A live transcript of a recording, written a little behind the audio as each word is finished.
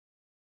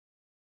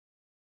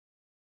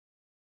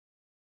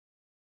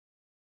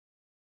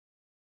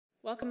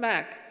Welcome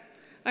back.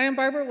 I am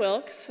Barbara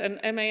Wilkes, an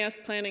MAS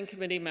Planning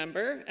Committee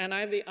member, and I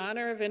have the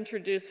honor of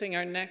introducing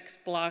our next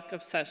block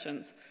of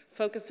sessions,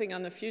 focusing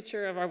on the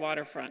future of our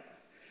waterfront.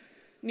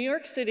 New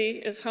York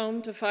City is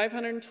home to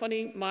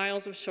 520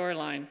 miles of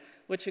shoreline,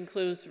 which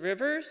includes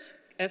rivers,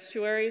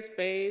 estuaries,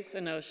 bays,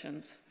 and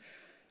oceans.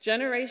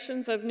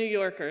 Generations of New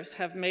Yorkers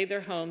have made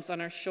their homes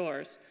on our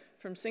shores,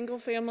 from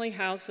single-family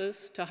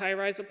houses to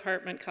high-rise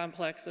apartment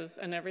complexes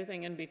and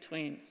everything in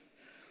between.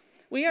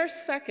 We are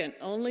second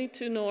only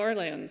to New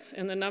Orleans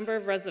in the number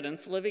of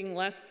residents living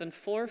less than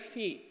 4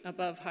 feet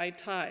above high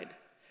tide.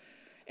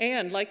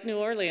 And like New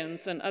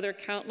Orleans and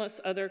countless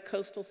other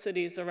coastal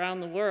cities around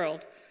the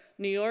world,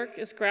 New York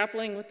is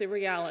grappling with the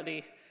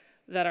reality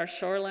that our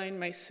shoreline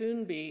may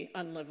soon be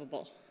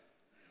unlivable.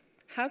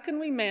 How can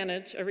we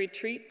manage a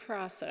retreat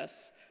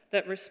process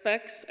that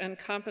respects and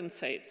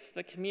compensates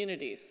the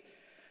communities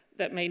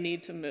that may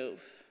need to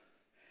move?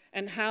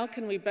 And how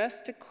can we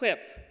best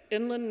equip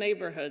inland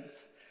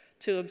neighborhoods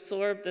to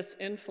absorb this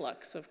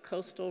influx of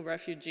coastal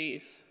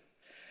refugees?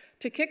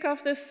 To kick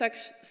off this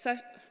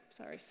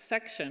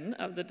section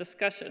of the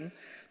discussion,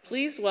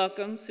 please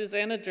welcome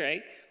Susanna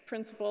Drake,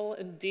 principal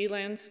in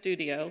D-Land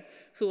Studio,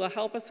 who will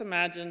help us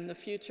imagine the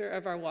future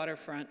of our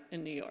waterfront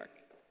in New York.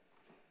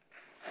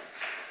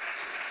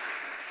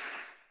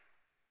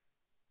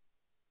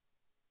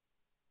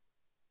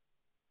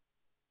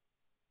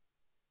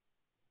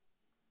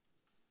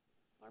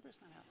 Barbara's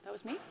not out. That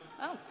was me?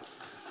 Oh.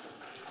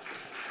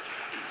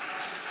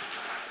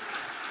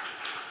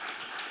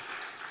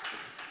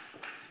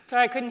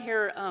 Sorry, I couldn't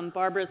hear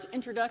Barbara's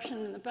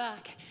introduction in the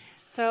back.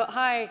 So,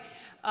 hi,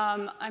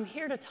 I'm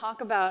here to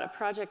talk about a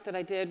project that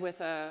I did with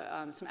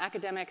some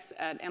academics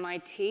at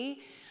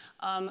MIT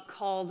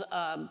called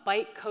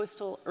Bite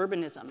Coastal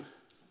Urbanism.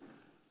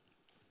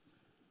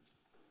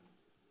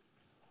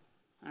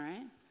 All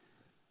right.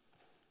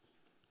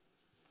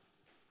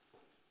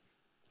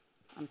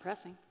 I'm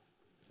pressing.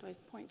 Do I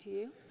point to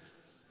you?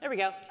 There we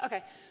go.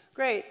 Okay.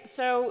 Great.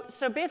 So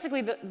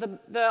basically, the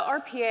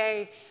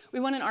RPA, we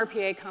won an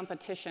RPA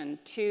competition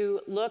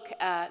to look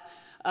at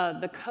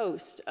the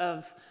coast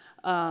of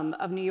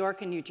New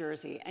York and New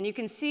Jersey. And you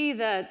can see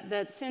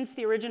that since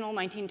the original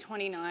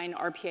 1929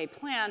 RPA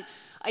plan,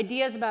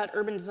 ideas about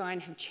urban design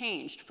have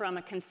changed from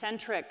a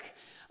concentric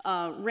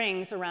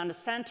rings around a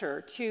center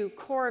to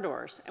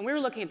corridors. And we were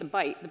looking at the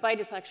Bite. The Bite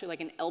is actually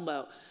like an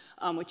elbow,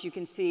 which you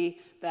can see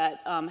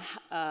that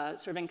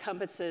sort of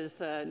encompasses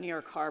the New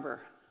York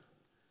Harbor.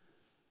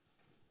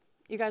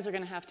 You guys are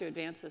going to have to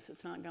advance this.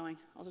 It's not going.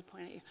 I'll just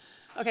point at you.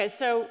 Okay,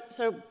 so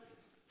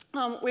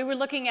we were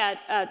looking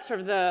at sort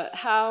of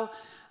how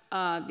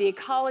the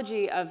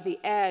ecology of the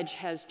edge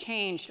has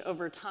changed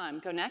over time.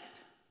 Go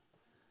next.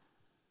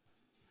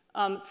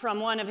 From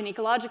one of an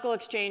ecological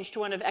exchange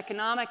to one of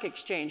economic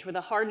exchange with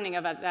a hardening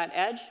of that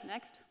edge.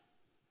 Next.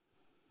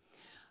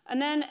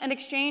 And then an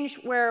exchange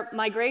where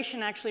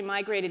migration actually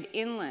migrated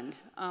inland.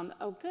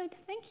 Oh, good.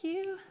 Thank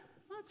you.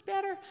 That's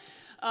better.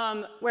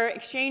 Where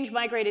exchange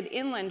migrated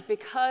inland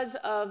because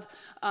of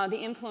the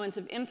influence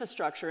of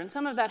infrastructure. And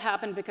some of that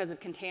happened because of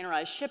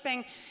containerized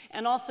shipping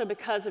and also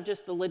because of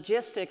just the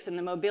logistics and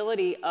the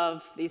mobility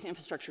of these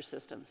infrastructure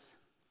systems.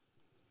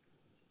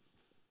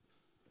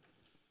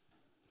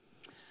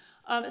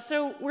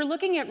 So we're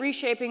looking at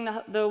reshaping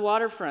the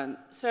waterfront.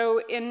 So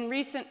in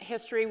recent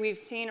history, we've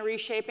seen a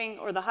reshaping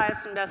or the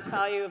highest and best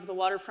value of the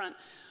waterfront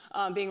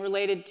being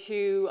related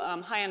to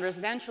high-end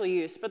residential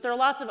use. But there are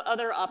lots of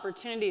other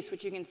opportunities,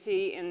 which you can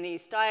see in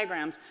these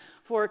diagrams,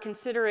 for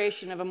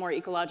consideration of a more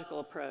ecological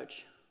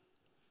approach.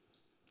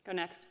 Go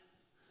next.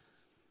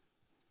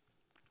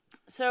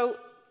 So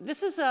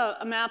this is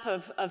a map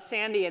of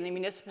Sandy and the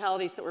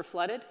municipalities that were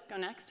flooded. Go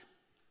next.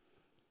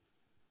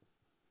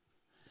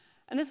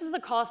 And this is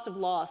the cost of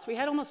loss. We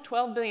had almost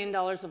 $12 billion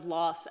of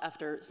loss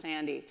after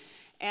Sandy.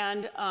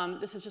 And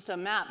this is just a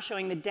map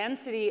showing the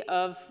density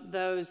of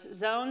those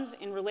zones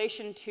in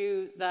relation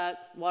to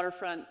that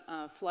waterfront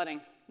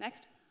flooding.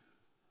 Next.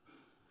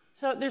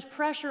 So there's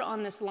pressure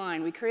on this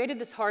line. We created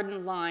this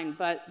hardened line,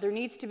 but there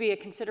needs to be a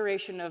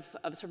consideration of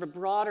sort of a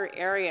broader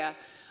area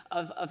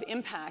of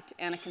impact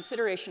and a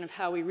consideration of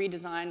how we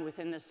redesign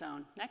within this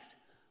zone. Next.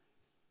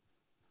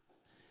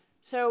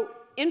 So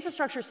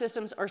infrastructure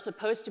systems are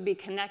supposed to be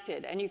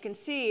connected, and you can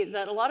see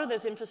that a lot of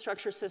those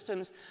infrastructure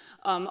systems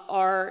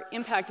are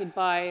impacted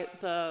by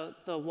the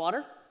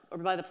water or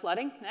by the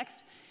flooding.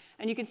 Next.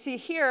 And you can see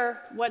here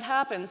what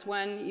happens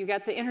when you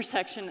get the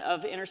intersection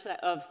of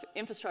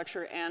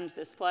infrastructure and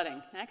this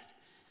flooding. Next.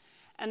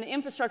 And the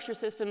infrastructure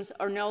systems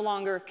are no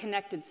longer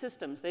connected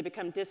systems. They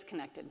become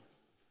disconnected.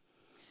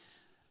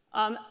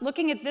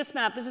 Looking at this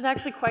map, this is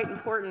actually quite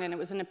important, and it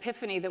was an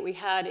epiphany that we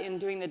had in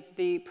doing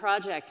the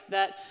project,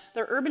 that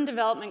there are urban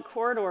development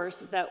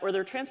corridors or there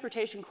are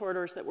transportation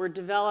corridors that were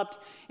developed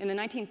in the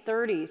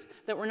 1930s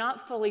that were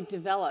not fully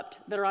developed,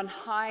 that are on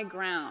high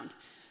ground.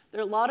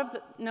 There are a lot of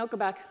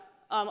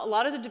a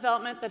lot of the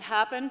development that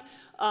happened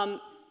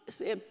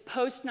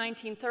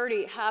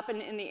post-1930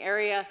 happened in the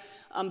area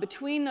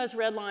between those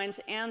red lines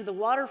and the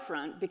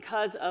waterfront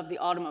because of the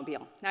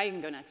automobile. Now you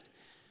can go next.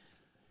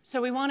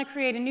 So we want to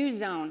create a new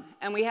zone,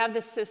 and we have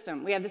this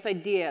system. We have this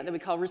idea that we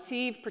call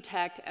receive,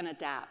 protect, and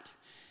adapt.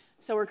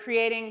 So we're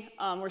creating,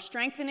 we're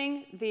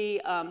strengthening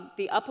the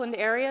upland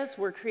areas.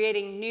 We're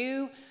creating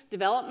new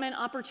development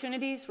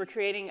opportunities. We're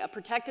creating a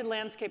protected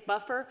landscape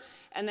buffer.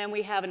 And then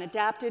we have an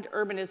adapted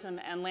urbanism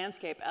and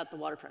landscape at the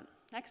waterfront.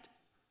 Next.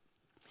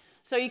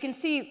 So you can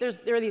see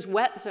there are these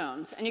wet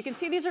zones. And you can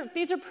see these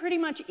are pretty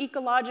much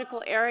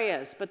ecological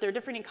areas, but there are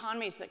different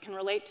economies that can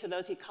relate to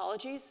those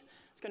ecologies.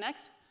 Let's go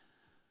next.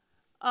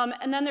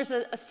 And then there's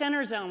a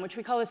center zone, which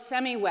we call a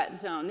semi-wet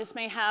zone. This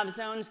may have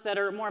zones that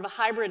are more of a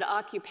hybrid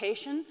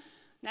occupation.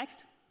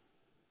 Next.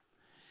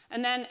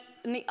 And then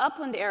in the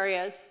upland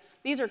areas,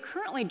 these are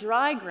currently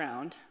dry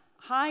ground,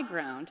 high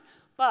ground,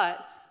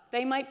 but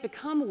they might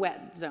become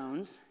wet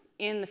zones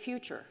in the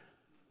future.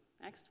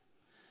 Next.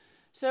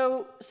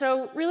 So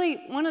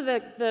really, one of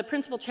the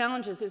principal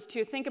challenges is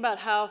to think about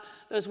how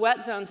those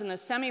wet zones and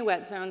those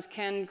semi-wet zones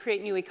can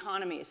create new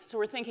economies. So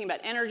we're thinking about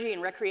energy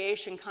and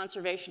recreation,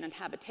 conservation, and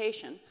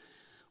habitation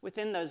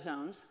within those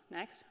zones.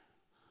 Next.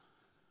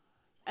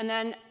 And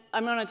then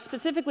I'm going to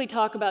specifically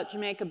talk about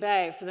Jamaica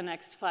Bay for the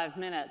next 5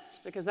 minutes,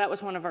 because that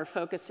was one of our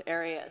focus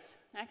areas.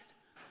 Next.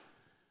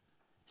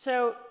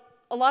 So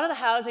a lot of the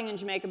housing in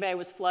Jamaica Bay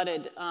was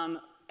flooded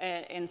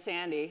in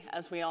Sandy,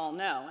 as we all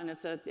know, and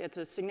it's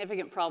a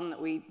significant problem that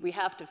we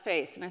have to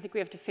face. And I think we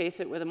have to face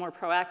it with a more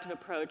proactive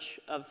approach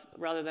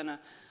rather than a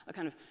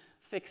kind of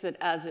fix it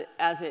as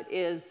it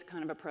is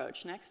kind of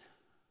approach. Next.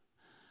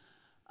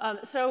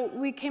 So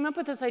we came up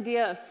with this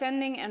idea of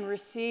sending and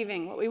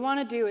receiving. What we want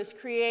to do is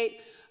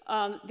create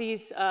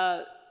these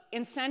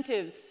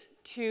incentives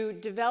to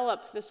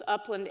develop this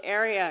upland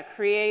area,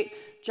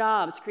 create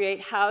jobs,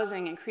 create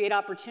housing, and create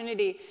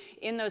opportunity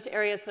in those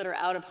areas that are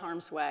out of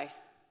harm's way,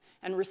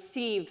 and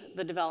receive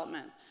the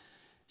development.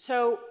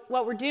 So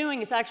what we're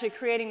doing is actually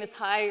creating this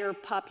higher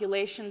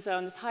population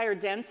zone, this higher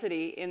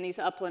density in these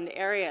upland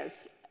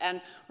areas.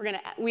 And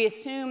we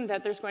assume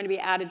that there's going to be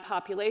added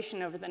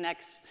population over the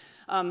next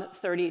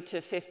 30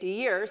 to 50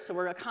 years, so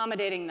we're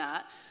accommodating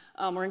that.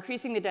 We're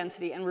increasing the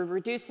density, and we're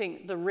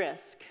reducing the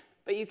risk.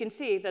 But you can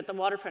see that the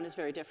waterfront is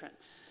very different.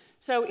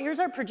 So here's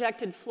our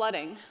projected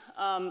flooding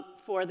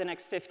for the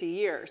next 50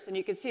 years. And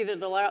you can see that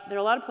there are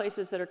a lot of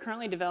places that are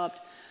currently developed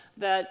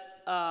that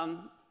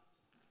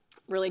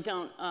really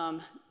don't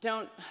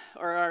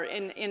or are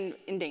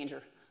in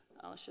danger,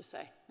 let's just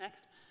say.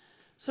 Next.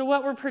 So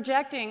what we're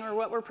projecting, or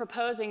what we're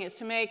proposing, is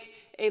to make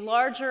a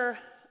larger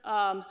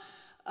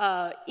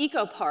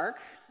eco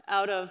park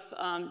out of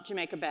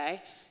Jamaica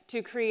Bay,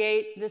 to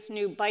create this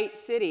new Bite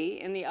City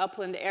in the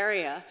upland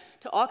area,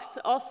 to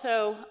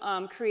also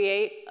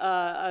create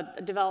a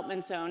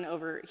development zone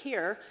over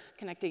here,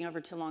 connecting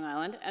over to Long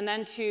Island, and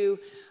then to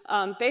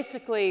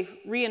basically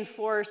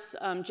reinforce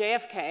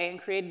JFK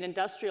and create an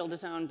industrial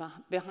zone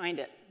behind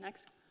it.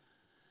 Next.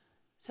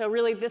 So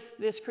really,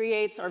 this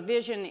creates, our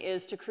vision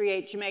is to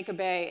create Jamaica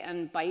Bay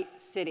and Bite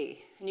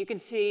City. And you can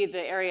see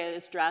the area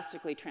is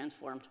drastically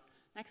transformed.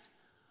 Next.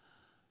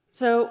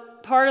 So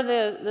part of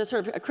the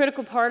sort of a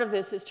critical part of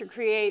this is to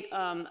create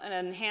an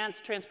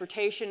enhanced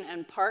transportation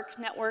and park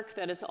network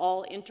that is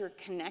all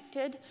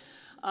interconnected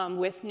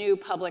with new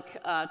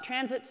public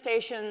transit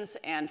stations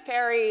and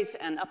ferries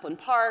and upland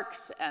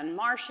parks and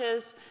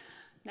marshes.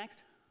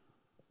 Next.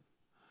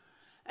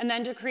 And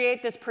then to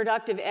create this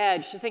productive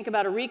edge, to think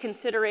about a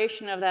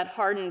reconsideration of that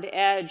hardened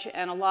edge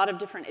and a lot of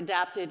different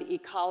adapted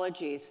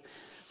ecologies.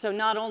 So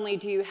not only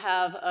do you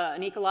have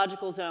an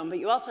ecological zone, but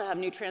you also have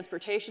new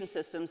transportation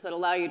systems that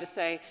allow you to,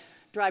 say,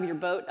 drive your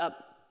boat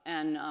up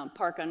and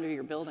park under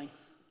your building.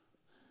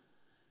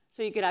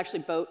 So you could actually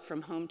boat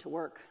from home to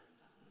work.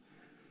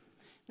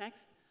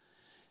 Next.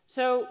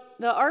 So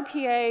the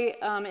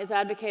RPA is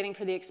advocating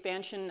for the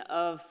expansion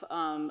of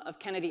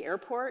Kennedy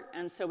Airport,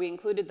 and so we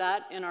included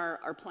that in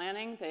our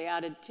planning. They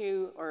added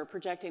or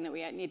projecting that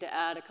we need to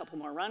add a couple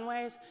more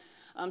runways.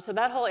 So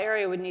that whole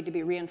area would need to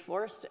be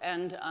reinforced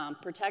and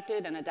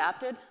protected and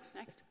adapted.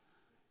 Next.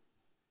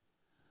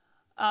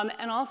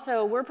 And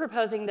also, we're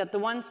proposing that the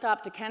one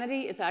stop to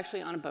Kennedy is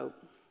actually on a boat.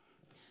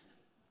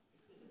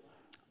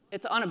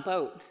 It's on a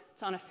boat.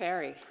 It's on a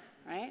ferry,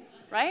 right?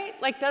 Right?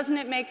 Like, doesn't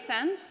it make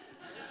sense?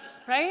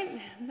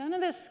 Right? None of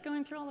this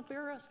going through all the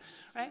bureaus,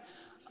 right?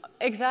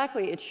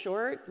 Exactly. It's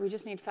short. We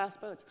just need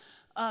fast boats.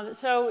 And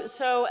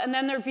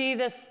then there'd be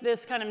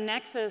this kind of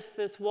nexus,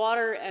 this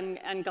water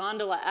and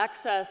gondola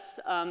access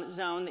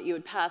zone that you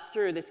would pass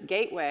through, this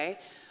gateway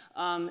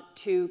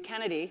to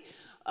Kennedy,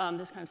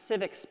 this kind of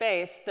civic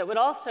space that would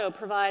also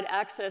provide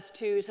access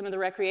to some of the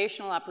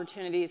recreational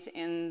opportunities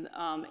in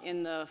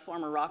the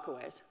former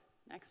Rockaways.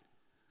 Next.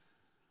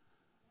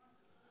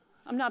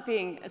 I don't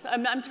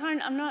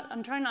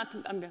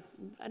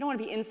want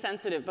to be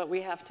insensitive, but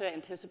we have to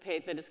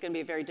anticipate that it's going to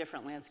be a very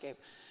different landscape.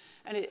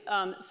 And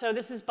so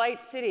this is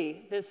Bite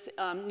City, this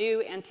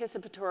new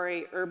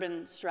anticipatory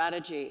urban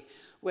strategy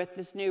with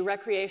this new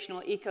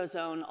recreational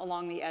ecozone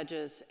along the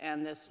edges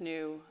and this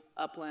new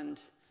upland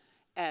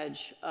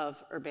edge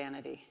of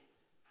urbanity.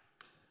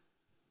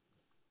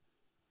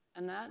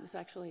 And that's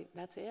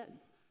it.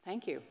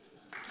 Thank you.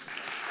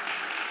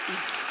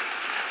 Mm.